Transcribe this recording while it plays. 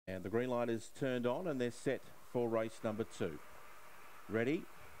And the green light is turned on and they're set for race number 2. Ready,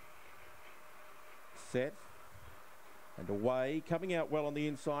 set, and away. Coming out well on the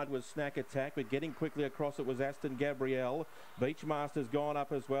inside was Snack Attack, but getting quickly across it was Aston Gabrielle. Beachmaster's gone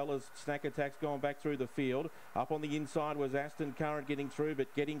up as well as Snack Attack's gone back through the field. Up on the inside was Aston Current getting through,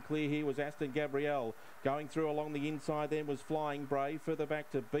 but getting clear here was Aston Gabrielle. Going through along the inside then was Flying Brave. Further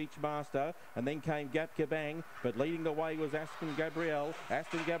back to Beachmaster, and then came Gap Kabang, but leading the way was Aston Gabrielle.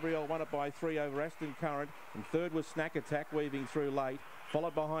 Aston Gabrielle won it by 3 over Aston Current, and third was Snack Attack weaving through late.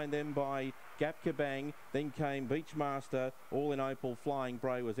 Followed behind them by Gap Kabang, then came Beachmaster, all in opal. Flying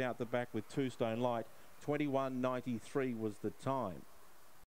Bray was out the back with 2 Stone Light. 21.93 was the time.